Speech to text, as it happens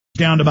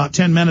down to about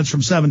 10 minutes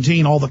from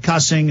 17, all the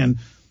cussing and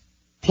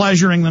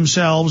pleasuring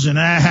themselves and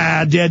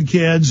dead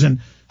kids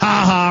and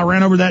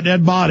ran over that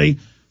dead body.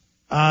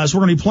 So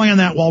we're going to be playing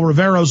that while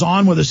Rivero's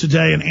on with us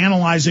today and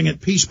analyzing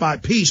it piece by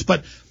piece.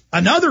 But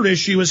another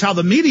issue is how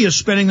the media is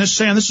spinning this,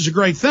 saying this is a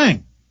great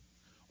thing.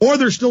 Or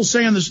they're still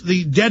saying this,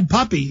 the dead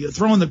puppy,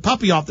 throwing the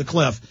puppy off the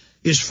cliff,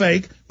 is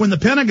fake, when the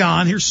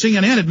Pentagon, here's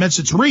CNN, admits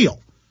it's real.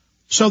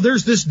 So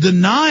there's this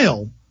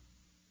denial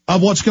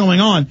of what's going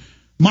on.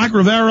 Mike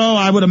Rivero,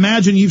 I would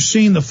imagine you've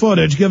seen the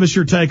footage. Give us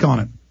your take on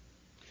it.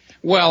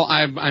 Well,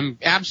 I'm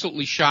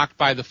absolutely shocked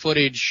by the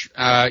footage,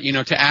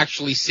 to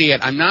actually see it.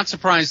 I'm not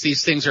surprised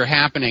these things are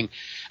happening.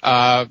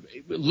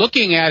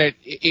 Looking at it,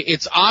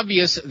 it's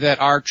obvious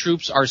that our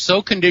troops are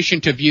so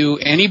conditioned to view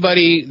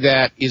anybody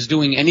that is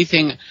doing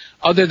anything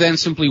other than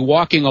simply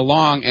walking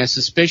along as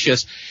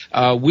suspicious.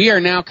 We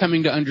are now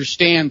coming to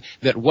understand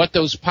that what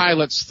those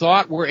pilots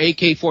thought were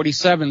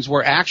AK-47s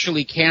were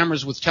actually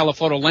cameras with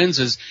telephoto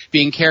lenses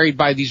being carried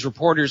by these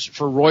reporters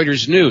for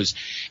Reuters News.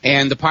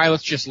 And the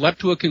pilots just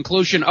leapt to a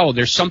conclusion,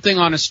 there's something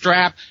on a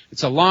strap,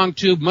 it's a long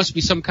tube, must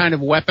be some kind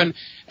of weapon,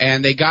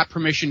 and they got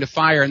permission to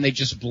fire, and they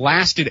just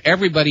blasted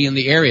everybody in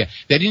the area.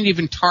 They didn't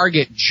even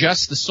target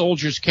just the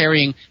soldiers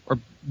carrying, or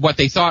what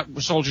they thought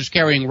were soldiers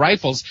carrying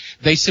rifles.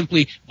 They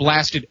simply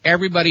blasted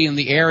everybody in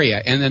the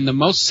area. And then the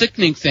most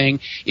sickening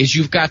thing is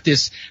you've got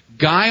this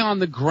guy on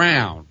the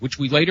ground, which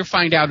we later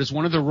find out is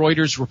one of the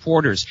Reuters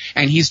reporters,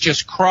 and he's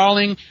just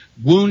crawling,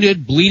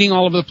 wounded, bleeding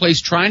all over the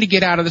place, trying to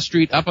get out of the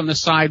street, up on the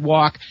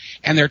sidewalk,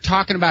 and they're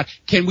talking about,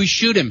 can we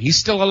shoot him? He's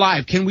still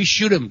alive. Can we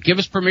shoot him? Give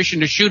us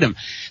permission to shoot him.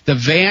 The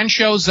van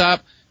shows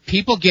up.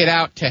 People get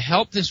out to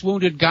help this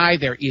wounded guy.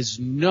 There is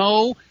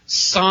no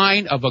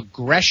sign of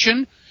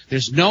aggression.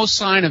 There's no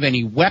sign of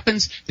any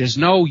weapons. There's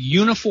no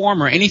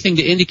uniform or anything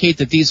to indicate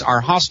that these are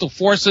hostile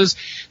forces.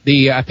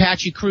 The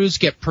Apache crews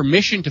get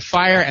permission to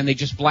fire, and they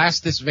just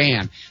blast this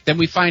van. Then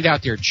we find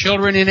out there are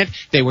children in it.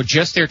 They were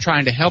just there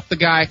trying to help the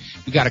guy.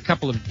 We got a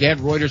couple of dead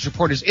Reuters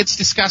reporters. It's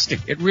disgusting.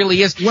 It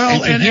really is.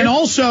 Well, and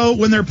also,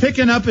 when they're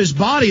picking up his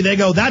body, they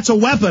go, that's a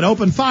weapon,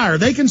 open fire.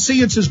 They can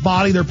see it's his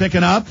body they're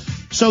picking up,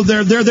 so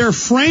they're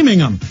framing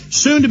him.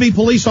 Soon to be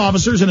police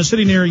officers in a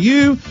city near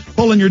you,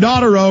 pulling your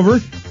daughter over.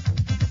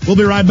 We'll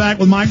be right back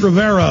with Mike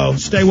Rivero.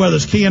 Stay with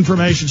us. Key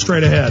information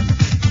straight ahead.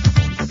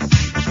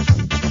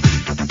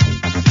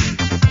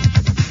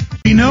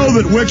 We know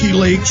that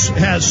WikiLeaks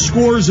has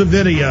scores of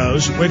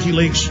videos.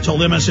 WikiLeaks told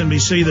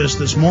MSNBC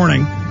this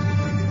morning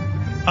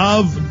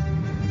of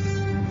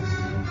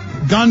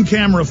gun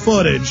camera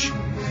footage,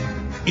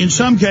 in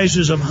some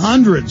cases of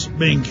hundreds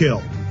being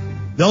killed.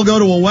 They'll go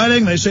to a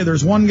wedding. They say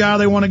there's one guy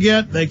they want to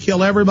get. They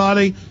kill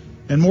everybody.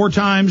 And more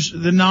times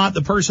than not,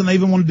 the person they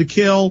even wanted to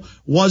kill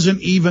wasn't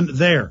even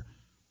there.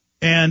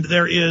 And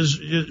there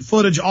is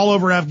footage all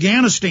over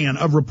Afghanistan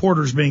of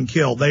reporters being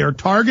killed. They are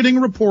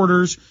targeting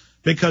reporters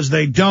because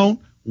they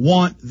don't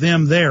want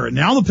them there. And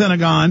now the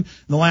Pentagon in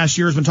the last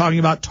year has been talking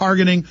about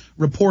targeting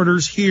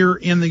reporters here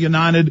in the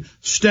United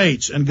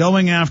States and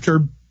going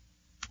after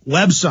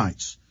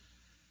websites.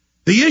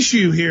 The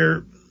issue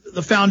here,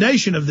 the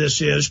foundation of this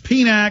is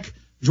PNAC,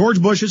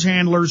 George Bush's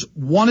handlers,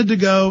 wanted to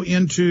go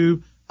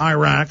into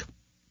Iraq.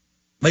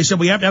 They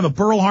said we have to have a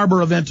Pearl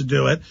Harbor event to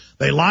do it.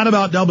 They lied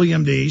about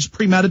WMDs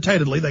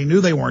premeditatedly. They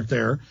knew they weren't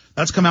there.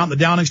 That's come out in the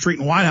Downing Street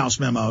and White House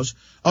memos.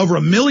 Over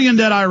 1 million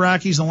dead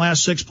Iraqis in the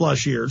last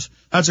 6+ years.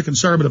 That's a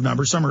conservative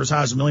number. Some are as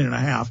high as 1.5 million.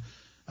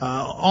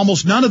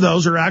 Almost none of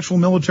those are actual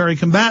military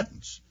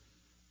combatants.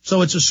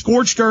 So it's a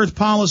scorched earth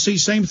policy.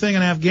 Same thing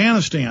in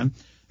Afghanistan.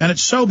 And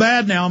it's so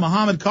bad now,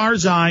 Mohammed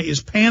Karzai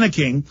is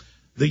panicking.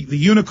 The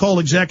Unicol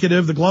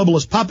executive, the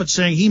globalist puppet,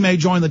 saying he may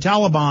join the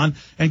Taliban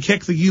and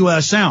kick the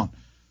U.S. out,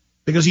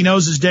 because he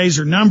knows his days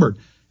are numbered.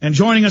 And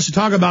joining us to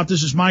talk about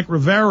this is Mike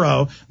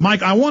Rivero.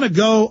 Mike, I want to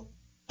go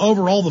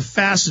over all the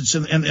facets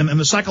and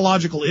the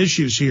psychological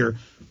issues here,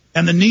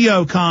 and the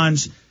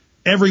neocons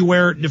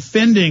everywhere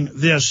defending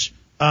this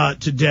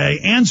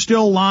today, and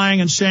still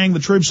lying and saying the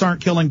troops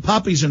aren't killing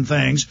puppies and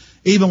things,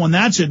 even when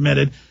that's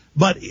admitted.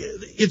 But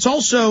it's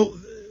also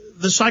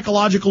the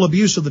psychological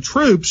abuse of the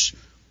troops,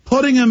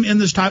 putting them in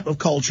this type of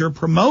culture,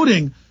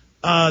 promoting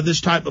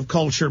this type of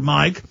culture,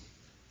 Mike.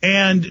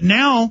 And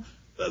now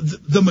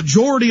the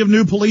majority of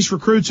new police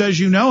recruits, as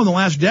you know, in the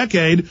last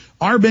decade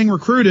are being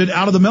recruited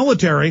out of the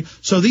military.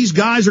 So these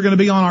guys are going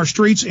to be on our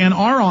streets and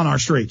are on our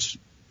streets.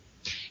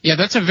 Yeah,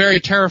 that's a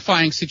very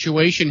terrifying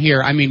situation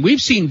here. I mean,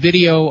 we've seen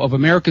video of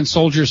American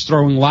soldiers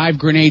throwing live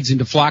grenades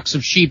into flocks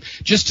of sheep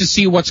just to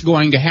see what's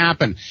going to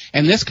happen.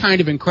 And this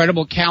kind of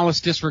incredible callous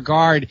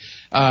disregard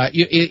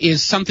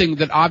is something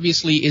that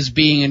obviously is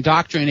being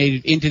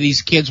indoctrinated into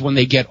these kids when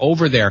they get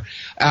over there.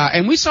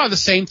 And we saw the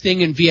same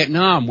thing in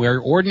Vietnam, where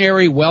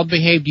ordinary,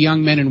 well-behaved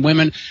young men and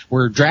women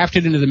were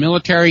drafted into the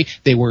military.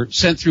 They were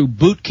sent through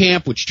boot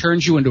camp, which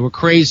turns you into a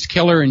crazed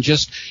killer in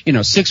just,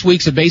 6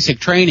 weeks of basic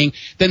training.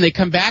 Then they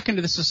come back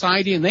into the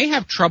society and they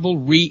have trouble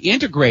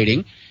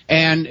reintegrating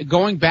and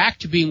going back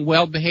to being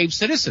well-behaved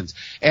citizens.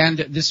 And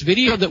this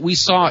video that we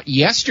saw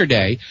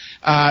yesterday,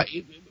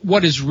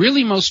 what is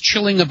really most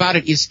chilling about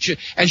it is,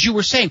 as you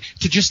were saying,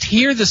 to just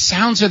hear the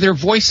sounds of their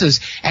voices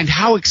and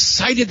how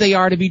excited they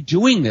are to be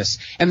doing this,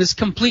 and this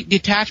complete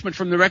detachment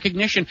from the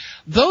recognition.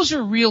 Those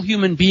are real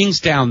human beings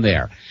down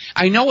there.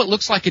 I know it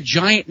looks like a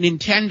giant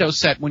Nintendo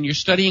set when you're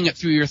studying it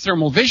through your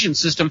thermal vision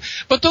system,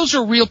 but those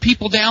are real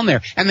people down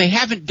there, and they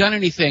haven't done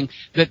anything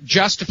that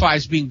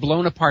justifies being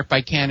blown apart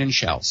by cannon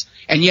shells.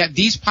 And yet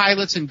these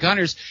pilots and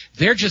gunners,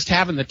 they're just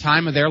having the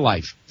time of their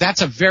life.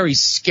 That's a very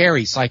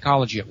scary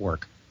psychology at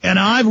work. And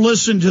I've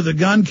listened to the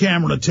gun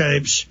camera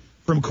tapes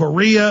from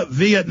Korea,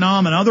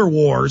 Vietnam, and other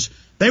wars.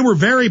 They were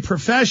very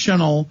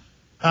professional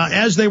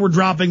as they were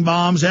dropping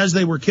bombs, as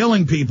they were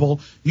killing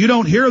people. You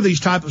don't hear these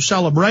type of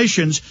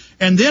celebrations.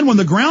 And then when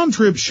the ground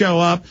troops show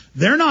up,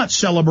 they're not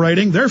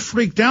celebrating. They're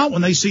freaked out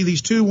when they see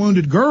these 2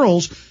 wounded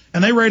girls,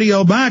 and they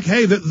radio back,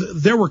 hey,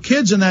 there were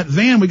kids in that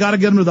van. We got to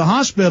get them to the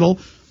hospital.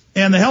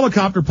 And the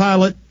helicopter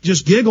pilot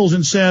just giggles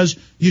and says,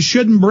 you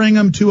shouldn't bring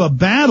them to a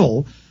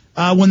battle.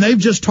 When they've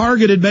just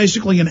targeted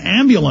basically an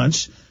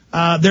ambulance.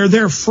 They're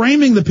there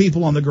framing the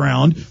people on the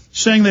ground,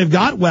 saying they've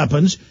got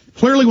weapons.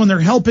 Clearly, when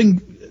they're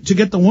helping to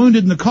get the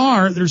wounded in the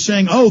car, they're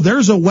saying, oh,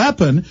 there's a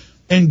weapon,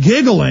 and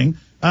giggling.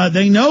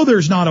 They know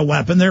there's not a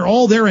weapon. They're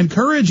all there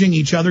encouraging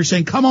each other,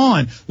 saying, come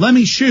on, let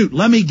me shoot,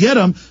 let me get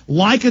them,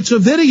 like it's a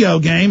video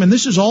game. And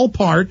this is all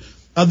part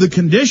of the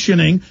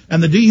conditioning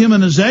and the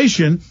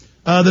dehumanization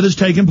that has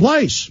taken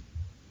place.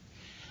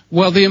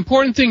 Well, the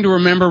important thing to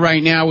remember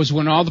right now is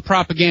when all the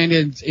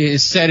propaganda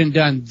is said and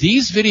done,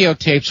 these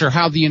videotapes are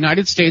how the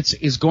United States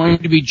is going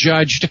to be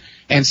judged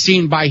and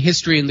seen by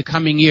history in the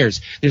coming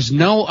years. There's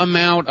no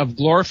amount of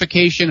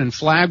glorification and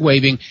flag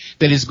waving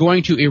that is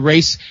going to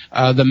erase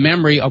the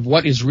memory of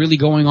what is really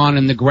going on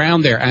in the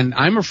ground there. And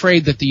I'm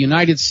afraid that the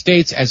United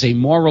States, as a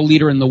moral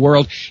leader in the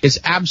world, is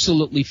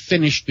absolutely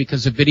finished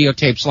because of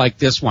videotapes like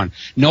this one.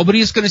 Nobody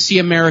is going to see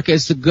America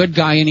as the good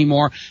guy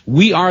anymore.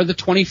 We are the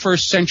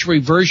 21st century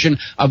version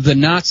of the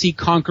Nazi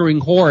conquering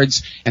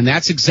hordes, and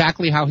that's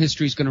exactly how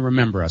history is going to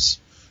remember us.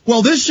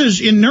 Well, this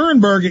is in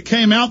Nuremberg. It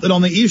came out that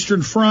on the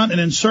Eastern Front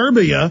and in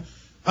Serbia,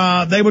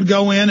 they would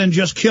go in and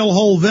just kill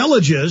whole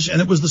villages,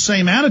 and it was the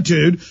same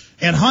attitude.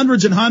 And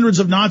hundreds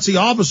of Nazi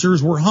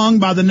officers were hung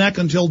by the neck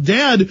until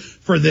dead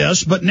for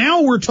this. But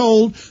now we're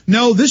told,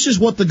 no, this is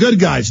what the good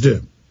guys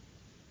do.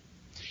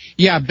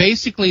 Yeah,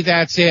 basically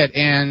that's it.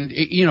 And,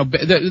 you know,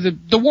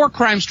 the war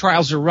crimes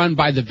trials are run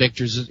by the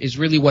victors is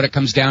really what it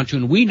comes down to.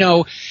 And we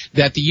know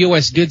that the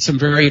U.S. did some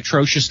very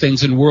atrocious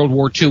things in World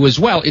War II as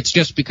well. It's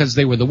just because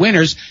they were the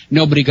winners,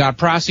 nobody got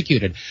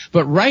prosecuted.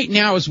 But right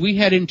now, as we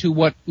head into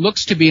what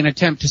looks to be an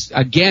attempt to,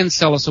 again,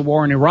 sell us a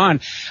war in Iran,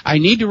 I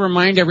need to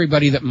remind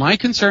everybody that my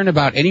concern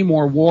about any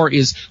more war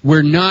is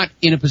we're not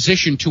in a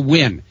position to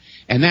win.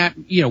 And that,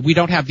 you know, we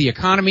don't have the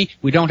economy,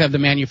 we don't have the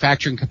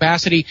manufacturing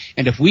capacity,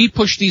 and if we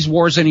push these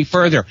wars any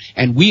further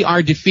and we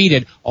are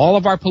defeated, all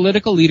of our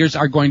political leaders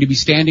are going to be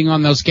standing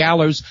on those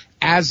gallows,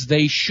 as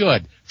they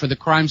should, for the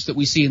crimes that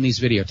we see in these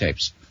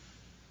videotapes.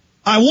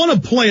 I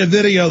want to play a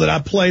video that I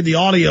played the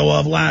audio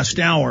of last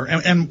hour,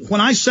 and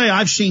when I say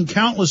I've seen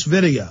countless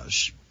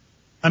videos,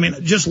 I mean,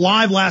 just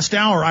live last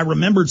hour, I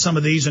remembered some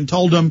of these and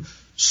told them,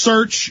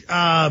 search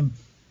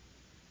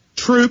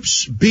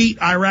troops beat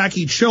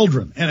Iraqi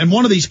children. And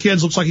one of these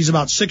kids looks like he's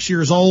about 6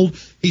 years old.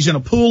 He's in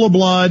a pool of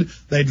blood.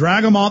 They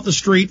drag him off the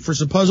street for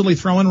supposedly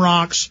throwing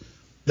rocks.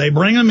 They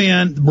bring him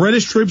in. The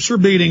British troops are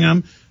beating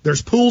him.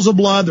 There's pools of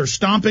blood. They're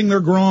stomping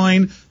their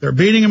groin. They're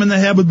beating him in the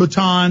head with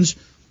batons.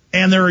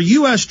 And there are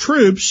U.S.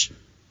 troops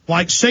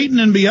like Satan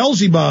and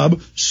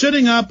Beelzebub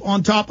sitting up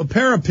on top of a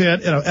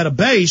parapet at a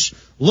base,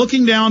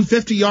 looking down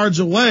 50 yards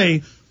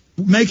away,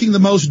 making the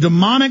most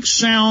demonic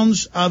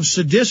sounds of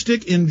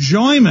sadistic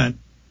enjoyment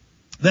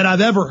that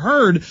I've ever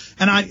heard.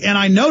 And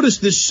I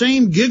noticed this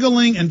same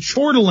giggling and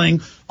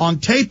chortling on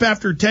tape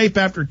after tape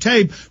after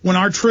tape when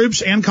our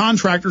troops and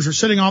contractors are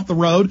sitting off the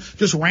road,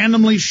 just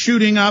randomly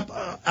shooting up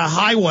a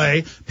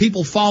highway,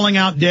 people falling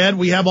out dead.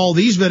 We have all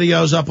these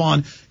videos up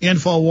on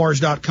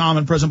Infowars.com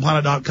and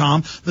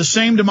PrisonPlanet.com. The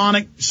same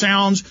demonic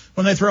sounds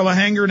when they throw a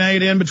hand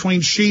grenade in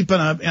between sheep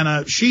and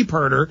a sheep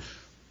herder,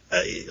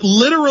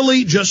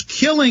 literally just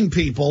killing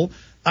people.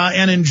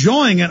 And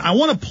enjoying it. I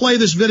want to play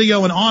this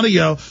video and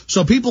audio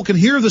so people can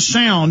hear the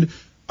sound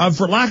of,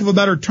 for lack of a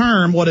better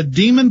term, what a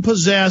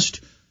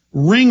demon-possessed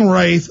ring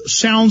wraith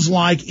sounds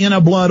like in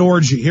a blood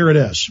orgy. Here it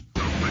is.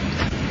 They're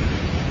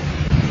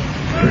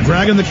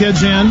dragging the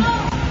kids in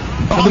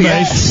to the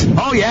base.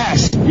 Oh,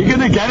 yes. You're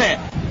going to get it.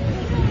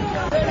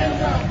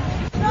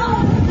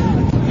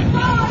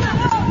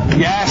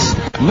 Yes.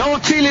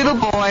 Naughty little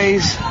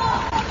boys.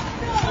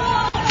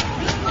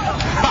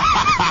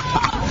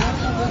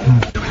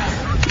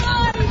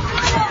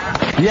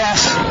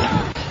 Yes.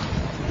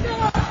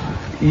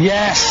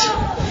 Yes.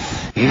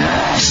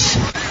 Yes.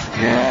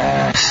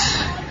 Yes.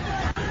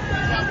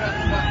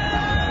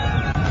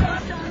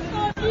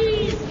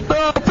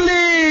 Oh,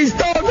 please,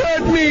 don't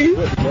hurt me.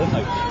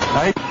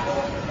 Right?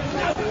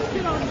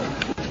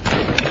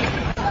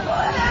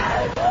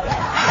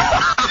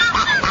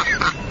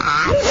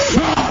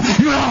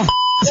 You little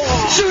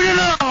shoot it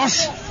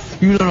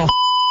off. You little